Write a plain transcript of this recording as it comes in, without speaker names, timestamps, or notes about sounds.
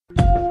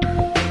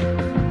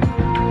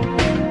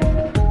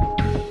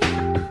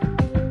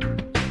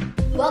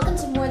Welcome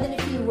to More Than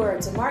a Few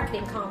Words, a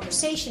marketing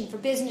conversation for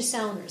business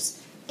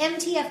owners.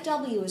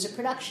 MTFW is a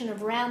production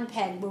of Round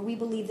Peg, where we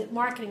believe that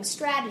marketing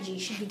strategy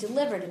should be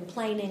delivered in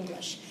plain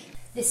English.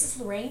 This is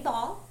Lorraine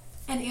Ball.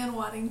 And Ann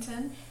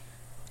Waddington.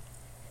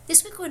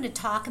 This week we're going to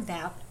talk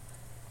about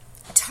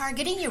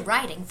targeting your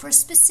writing for a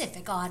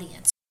specific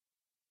audience.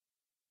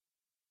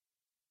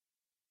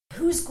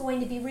 Who's going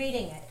to be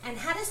reading it? And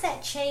how does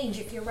that change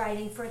if you're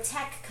writing for a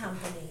tech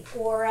company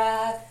or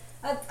a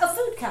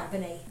food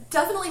company?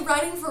 Definitely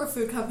writing for a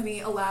food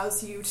company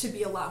allows you to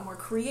be a lot more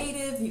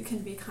creative. You can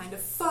be kind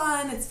of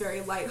fun. It's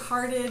very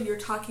lighthearted. You're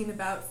talking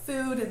about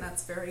food, and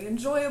that's very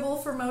enjoyable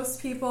for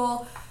most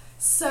people.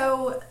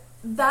 So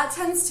that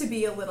tends to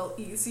be a little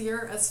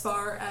easier as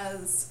far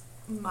as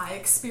my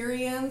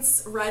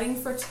experience. Writing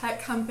for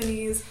tech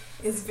companies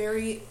is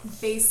very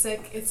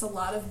basic. It's a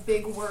lot of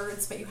big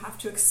words, but you have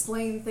to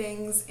explain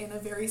things in a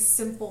very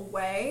simple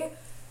way.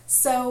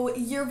 So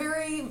you're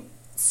very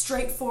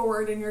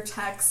straightforward in your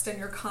text and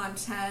your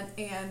content,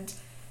 and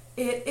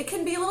it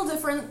can be a little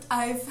different.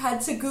 I've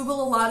had to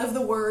Google a lot of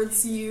the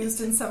words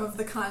used in some of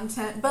the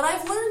content, but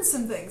I've learned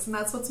some things, and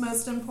that's what's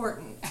most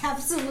important.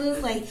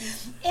 Absolutely.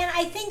 And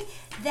I think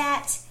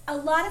that a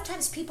lot of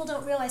times people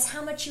don't realize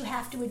how much you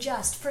have to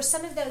adjust. For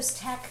some of those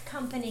tech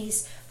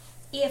companies,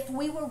 if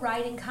we were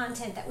writing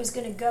content that was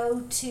going to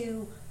go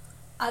to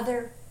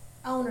other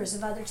owners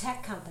of other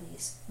tech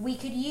companies, we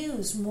could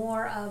use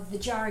more of the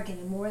jargon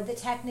and more of the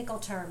technical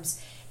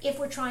terms. If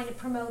we're trying to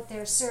promote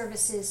their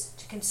services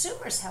to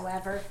consumers,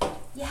 however,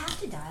 you have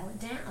to dial it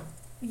down.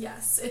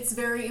 Yes, it's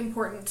very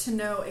important to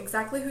know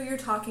exactly who you're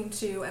talking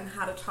to and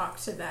how to talk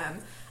to them.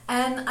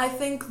 And I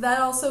think that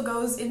also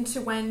goes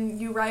into when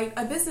you write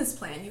a business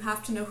plan. You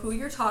have to know who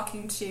you're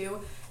talking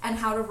to and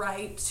how to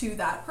write to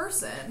that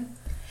person.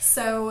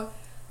 So,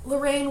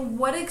 Lorraine,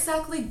 what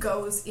exactly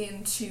goes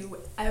into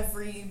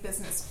every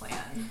business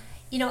plan?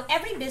 You know,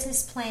 every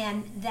business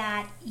plan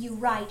that you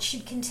write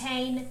should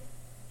contain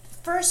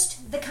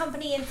first the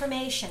company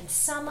information,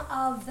 some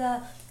of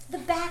the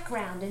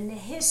background and the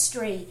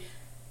history,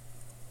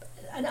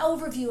 an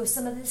overview of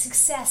some of the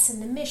success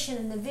and the mission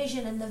and the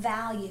vision and the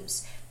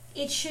values.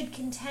 It should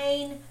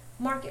contain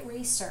market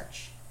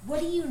research. What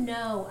do you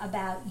know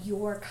about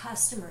your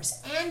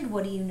customers, and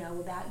what do you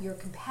know about your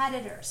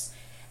competitors?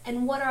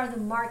 And what are the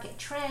market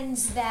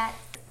trends that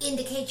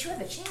indicate you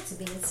have a chance of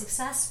being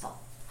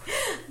successful?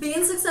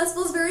 Being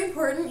successful is very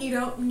important. You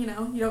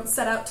don't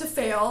set out to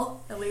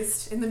fail, at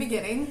least in the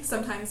beginning.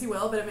 Sometimes you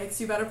will, but it makes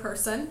you a better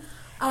person.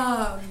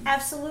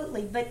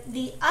 Absolutely. But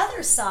the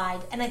other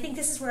side, and I think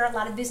this is where a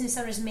lot of business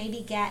owners maybe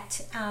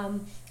get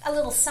a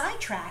little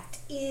sidetracked,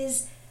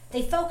 is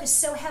they focus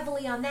so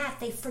heavily on that,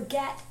 they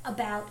forget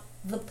about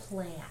the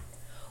plan.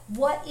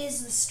 What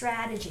is the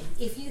strategy?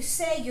 If you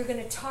say you're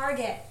going to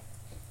target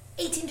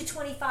 18 to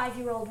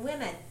 25-year-old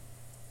women,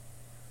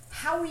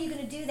 how are you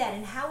going to do that?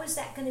 And how is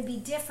that going to be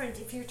different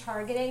if you're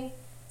targeting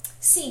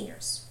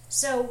seniors?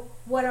 So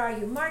what are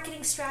your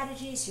marketing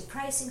strategies, your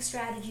pricing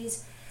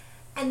strategies?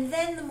 And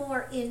then the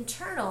more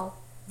internal,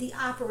 the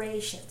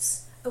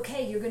operations.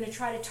 Okay, you're going to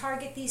try to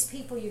target these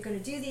people, you're going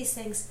to do these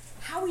things.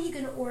 How are you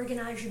going to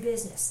organize your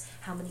business?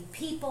 How many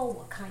people?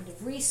 What kind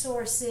of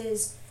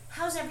resources?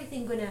 How's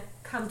everything going to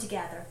come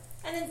together?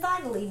 And then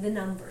finally, the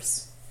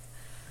numbers.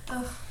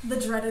 The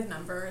dreaded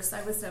numbers.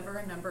 I was never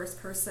a numbers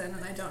person,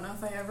 and I don't know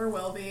if I ever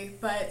will be,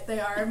 but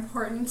they are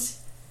important,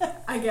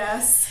 I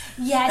guess.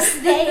 Yes,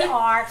 they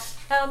are.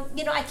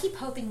 I keep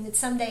hoping that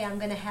someday I'm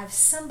going to have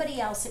somebody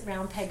else at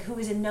Round Peg who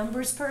is a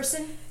numbers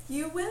person.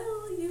 You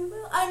will.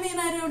 I mean,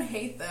 I don't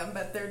hate them,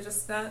 but they're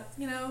just not,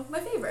 my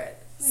favorite.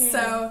 Yeah.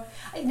 So,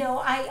 no,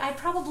 I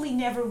probably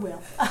never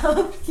will.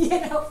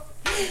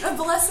 A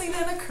blessing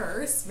and a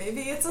curse.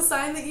 Maybe it's a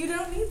sign that you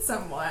don't need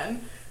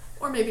someone.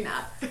 Or maybe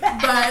not.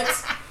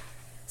 But,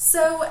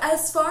 so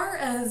as far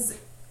as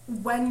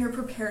when you're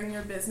preparing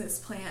your business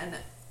plan,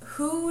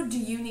 who do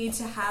you need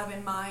to have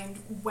in mind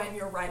when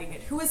you're writing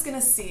it? Who is going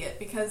to see it?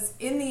 Because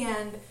in the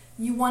end,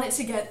 you want it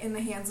to get in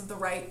the hands of the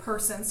right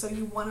person, so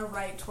you want to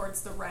write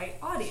towards the right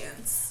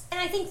audience.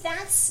 And I think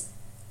that's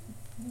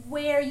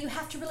where you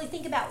have to really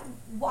think about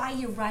why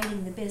you're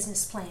writing the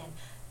business plan.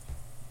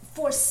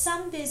 For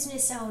some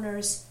business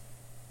owners,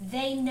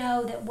 they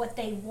know that what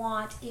they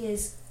want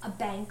is a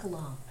bank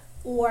loan.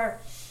 Or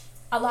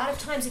a lot of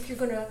times if you're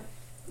going to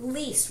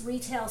lease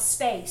retail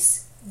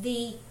space,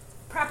 the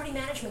property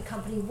management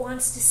company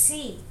wants to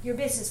see your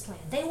business plan.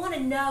 They want to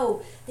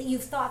know that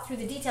you've thought through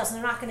the details, and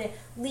they're not going to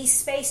lease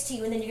space to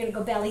you and then you're going to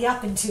go belly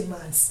up in 2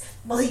 months.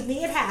 Believe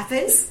me, it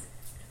happens.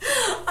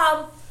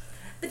 But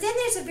then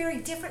there's a very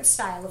different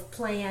style of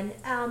plan.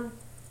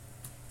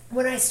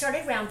 When I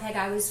started Round Peg,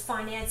 I was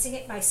financing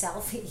it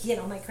myself,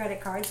 my credit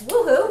cards,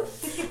 woohoo!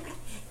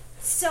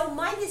 So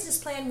my business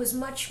plan was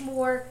much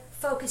more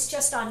focused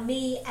just on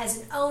me as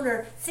an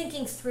owner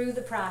thinking through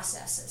the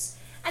processes.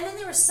 And then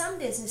there are some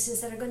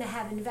businesses that are going to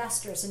have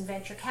investors and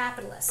venture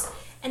capitalists.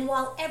 And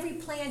while every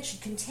plan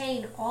should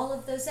contain all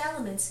of those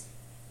elements,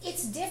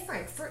 it's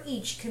different for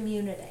each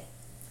community.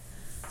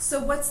 So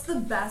what's the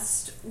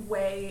best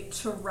way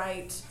to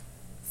write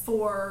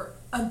for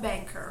a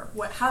banker?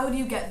 How do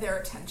you get their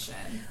attention?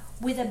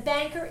 With a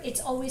banker, it's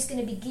always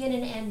going to begin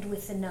and end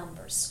with the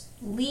numbers.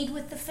 Lead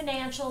with the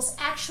financials.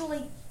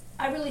 Actually,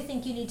 I really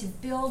think you need to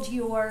build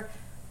your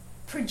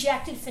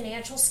projected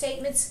financial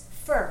statements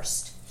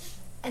first,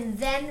 and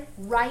then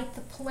write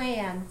the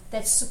plan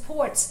that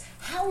supports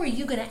how are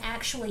you going to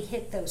actually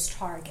hit those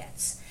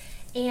targets.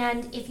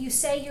 And if you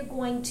say you're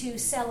going to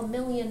sell $1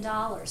 million,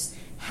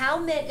 how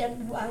many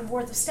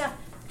worth of stuff,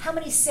 how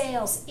many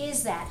sales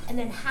is that? And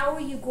then how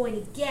are you going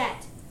to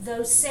get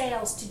those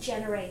sales to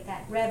generate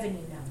that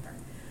revenue number?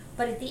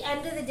 But at the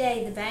end of the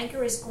day, the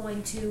banker is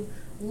going to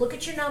look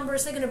at your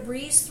numbers. They're going to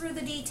breeze through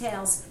the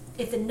details.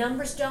 If the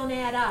numbers don't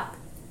add up,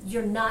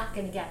 you're not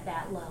going to get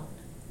that loan.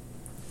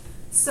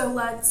 So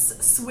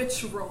let's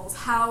switch roles.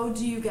 How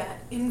do you get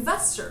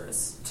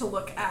investors to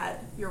look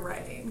at your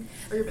writing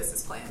or your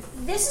business plan?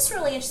 This is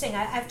really interesting.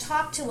 I've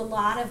talked to a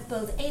lot of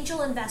both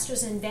angel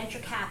investors and venture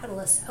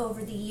capitalists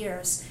over the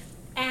years.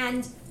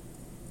 And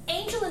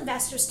angel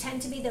investors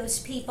tend to be those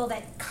people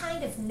that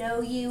kind of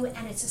know you,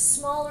 and it's a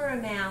smaller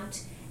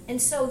amount.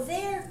 And so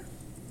they're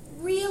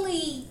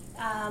really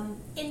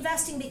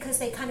investing because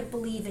they kind of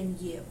believe in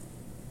you.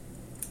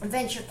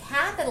 Venture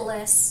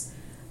capitalists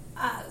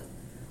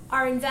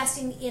are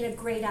investing in a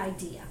great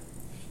idea.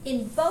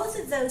 In both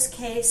of those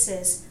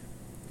cases,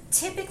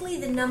 typically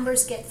the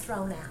numbers get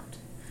thrown out.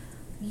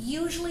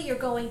 Usually you're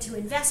going to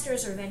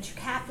investors or venture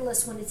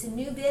capitalists when it's a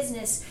new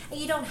business and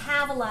you don't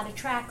have a lot of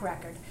track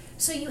record.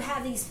 So you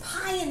have these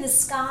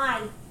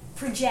pie-in-the-sky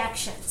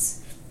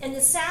projections. And the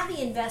savvy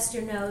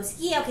investor knows,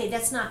 yeah, okay,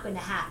 that's not going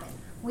to happen.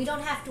 We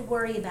don't have to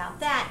worry about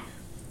that.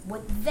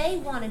 What they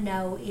want to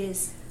know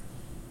is,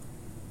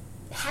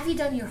 have you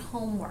done your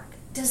homework?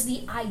 Does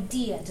the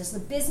idea, does the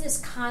business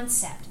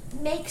concept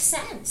make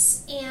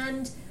sense?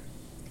 And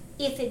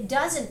if it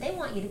doesn't, they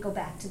want you to go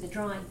back to the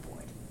drawing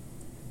board.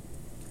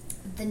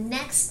 The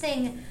next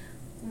thing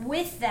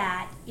with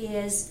that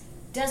is,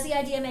 does the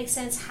idea make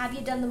sense? Have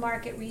you done the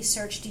market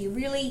research?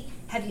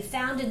 Have you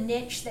found a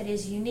niche that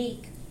is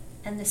unique?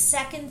 And the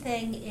second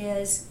thing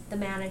is the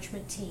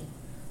management team.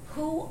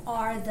 Who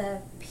are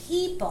the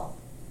people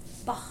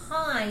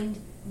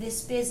behind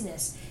this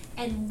business?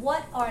 And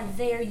what are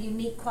their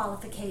unique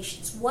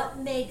qualifications? What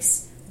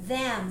makes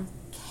them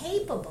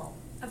capable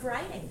of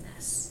writing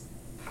this?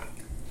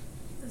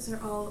 Those are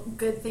all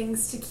good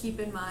things to keep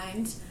in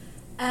mind.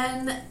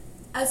 And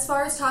as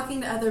far as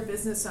talking to other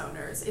business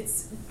owners,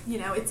 it's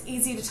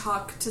easy to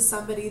talk to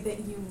somebody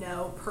that you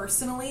know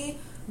personally,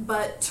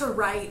 but to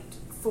write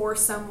for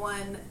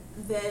someone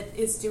that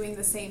is doing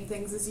the same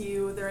things as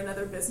you, they're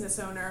another business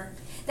owner.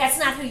 That's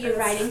not who you're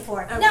writing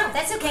for. Okay. No,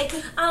 that's okay.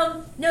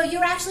 No,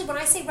 you're actually, when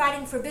I say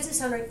writing for a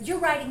business owner, you're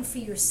writing for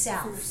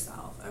yourself. For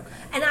yourself, okay.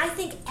 And I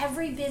think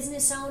every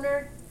business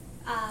owner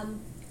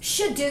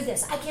should do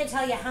this. I can't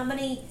tell you how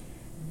many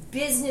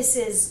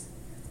businesses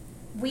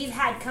we've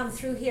had come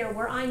through here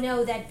where I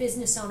know that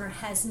business owner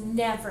has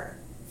never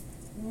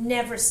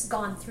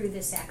gone through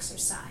this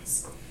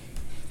exercise.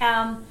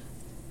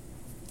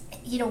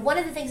 One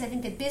of the things I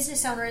think that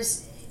business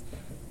owners,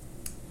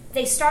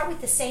 they start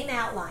with the same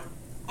outline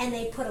and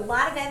they put a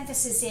lot of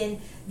emphasis in,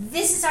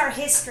 this is our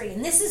history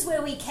and this is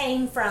where we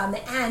came from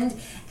and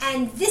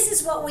this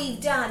is what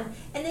we've done,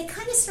 and they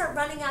kind of start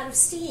running out of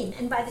steam,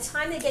 and by the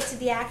time they get to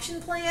the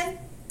action plan,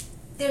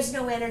 there's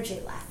no energy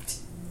left.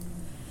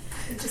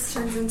 It just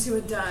turns into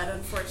a dud,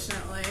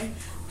 unfortunately.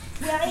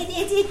 Yeah,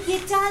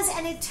 it does,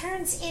 and it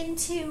turns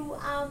into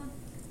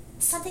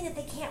something that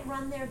they can't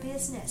run their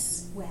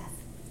business with.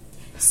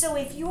 So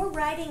if you're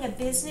writing a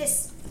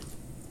business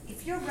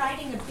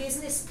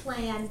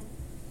plan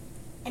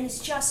and it's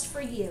just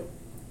for you,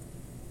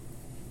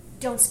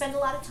 don't spend a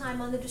lot of time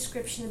on the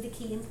description of the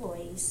key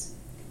employees.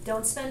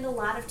 Don't spend a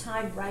lot of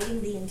time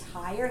writing the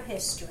entire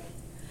history.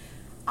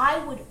 I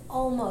would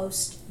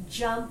almost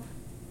jump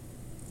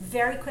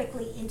very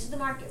quickly into the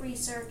market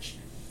research,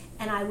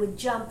 and I would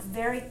jump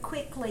very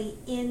quickly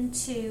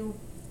into,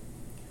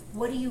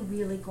 what are you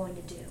really going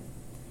to do?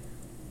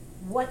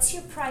 What's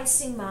your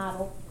pricing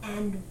model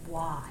and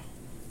why?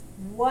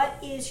 What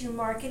is your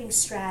marketing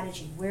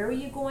strategy? Where are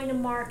you going to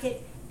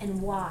market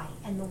and why?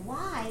 And the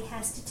why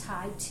has to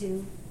tie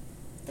to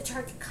the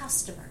target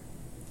customer.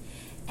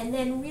 And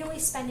then really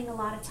spending a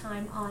lot of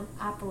time on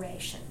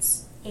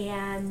operations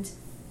and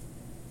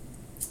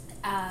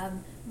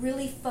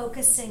really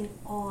focusing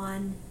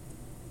on,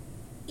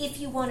 if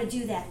you want to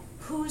do that,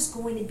 who's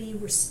going to be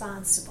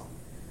responsible?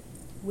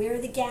 Where are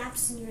the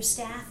gaps in your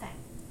staffing?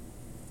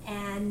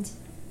 And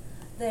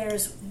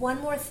there's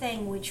one more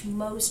thing which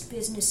most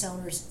business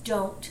owners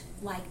don't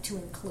like to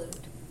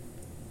include.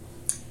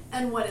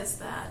 And what is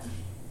that?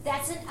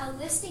 That's a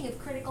listing of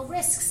critical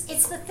risks.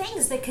 It's the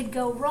things that could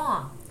go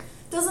wrong.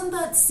 Doesn't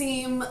that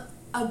seem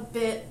a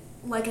bit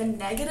like a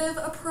negative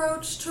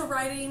approach to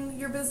writing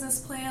your business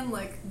plan?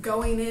 Like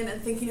going in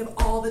and thinking of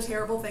all the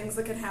terrible things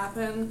that could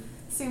happen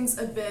seems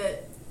a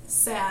bit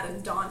sad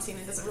and daunting.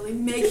 It doesn't really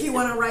make you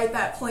want to write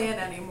that plan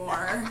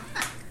anymore.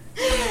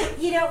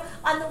 You know,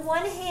 on the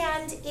one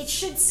hand, it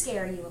should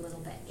scare you a little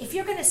bit. If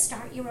you're going to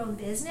start your own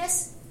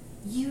business,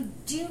 you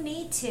do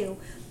need to.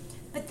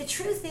 But the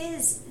truth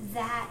is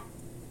that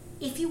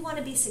if you want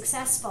to be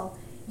successful,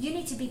 you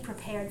need to be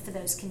prepared for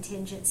those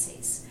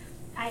contingencies.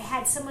 I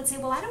had someone say,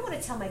 well, I don't want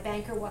to tell my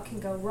banker what can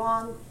go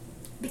wrong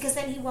because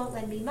then he won't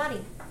lend me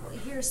money. Well,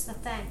 here's the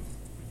thing.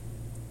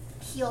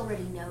 He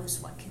already knows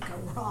what can go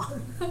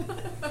wrong.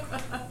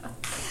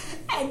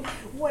 And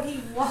what he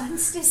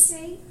wants to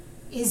see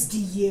is do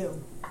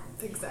you.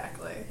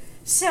 Exactly.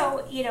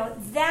 So, you know,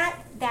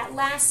 that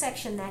last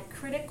section, that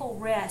critical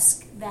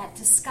risk, that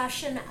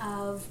discussion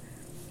of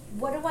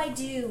what do I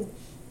do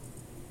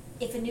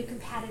if a new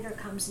competitor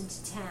comes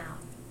into town?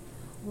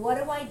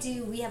 What do I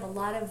do? We have a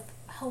lot of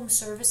home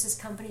services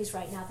companies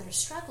right now that are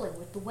struggling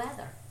with the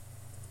weather.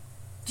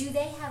 Do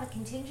they have a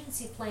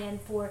contingency plan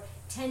for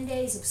 10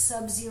 days of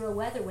sub-zero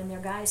weather when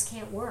their guys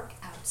can't work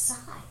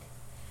outside?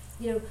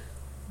 You know,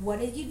 what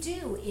do you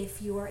do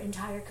if your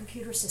entire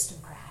computer system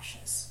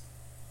crashes?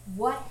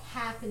 What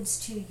happens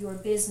to your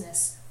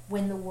business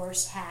when the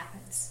worst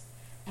happens?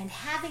 And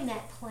having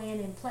that plan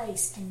in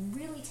place and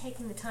really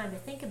taking the time to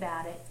think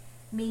about it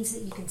means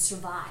that you can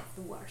survive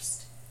the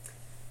worst.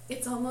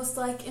 It's almost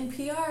like in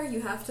PR,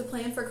 you have to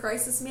plan for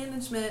crisis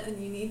management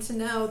and you need to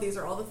know these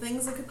are all the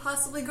things that could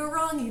possibly go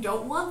wrong. You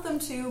don't want them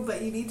to,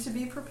 but you need to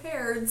be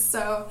prepared.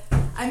 So,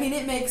 I mean,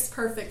 it makes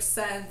perfect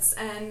sense.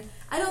 And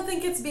I don't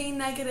think it's being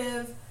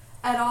negative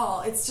at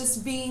all. It's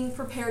just being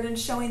prepared and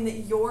showing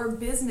that your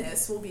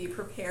business will be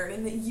prepared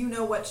and that you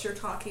know what you're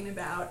talking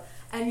about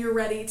and you're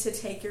ready to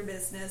take your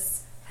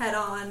business head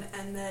on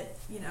and that,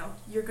 you know,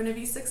 you're going to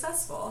be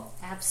successful.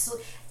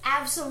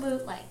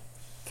 Absolutely.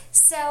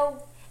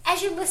 So,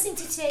 as you're listening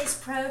to today's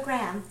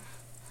program,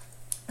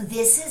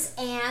 this is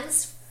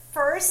Anne's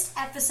first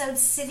episode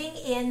sitting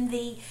in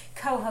the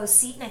co-host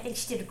seat, and I think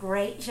she did a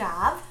great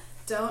job.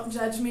 Don't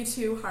judge me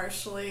too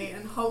harshly,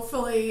 and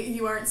hopefully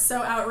you aren't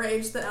so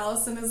outraged that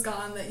Allison is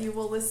gone that you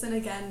will listen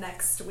again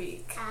next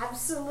week.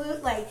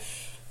 Absolutely.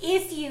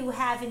 If you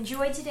have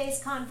enjoyed today's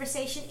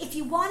conversation, if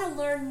you want to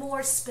learn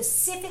more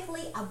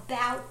specifically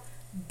about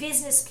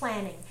business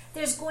planning,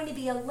 there's going to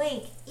be a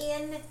link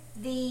in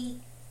the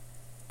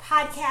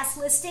podcast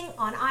listing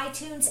on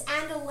iTunes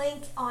and a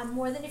link on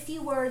More Than a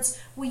Few Words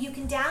where you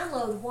can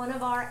download one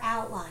of our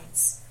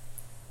outlines.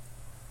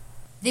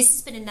 This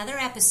has been another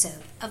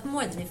episode of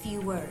More Than a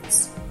Few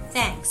Words.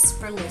 Thanks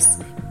for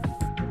listening.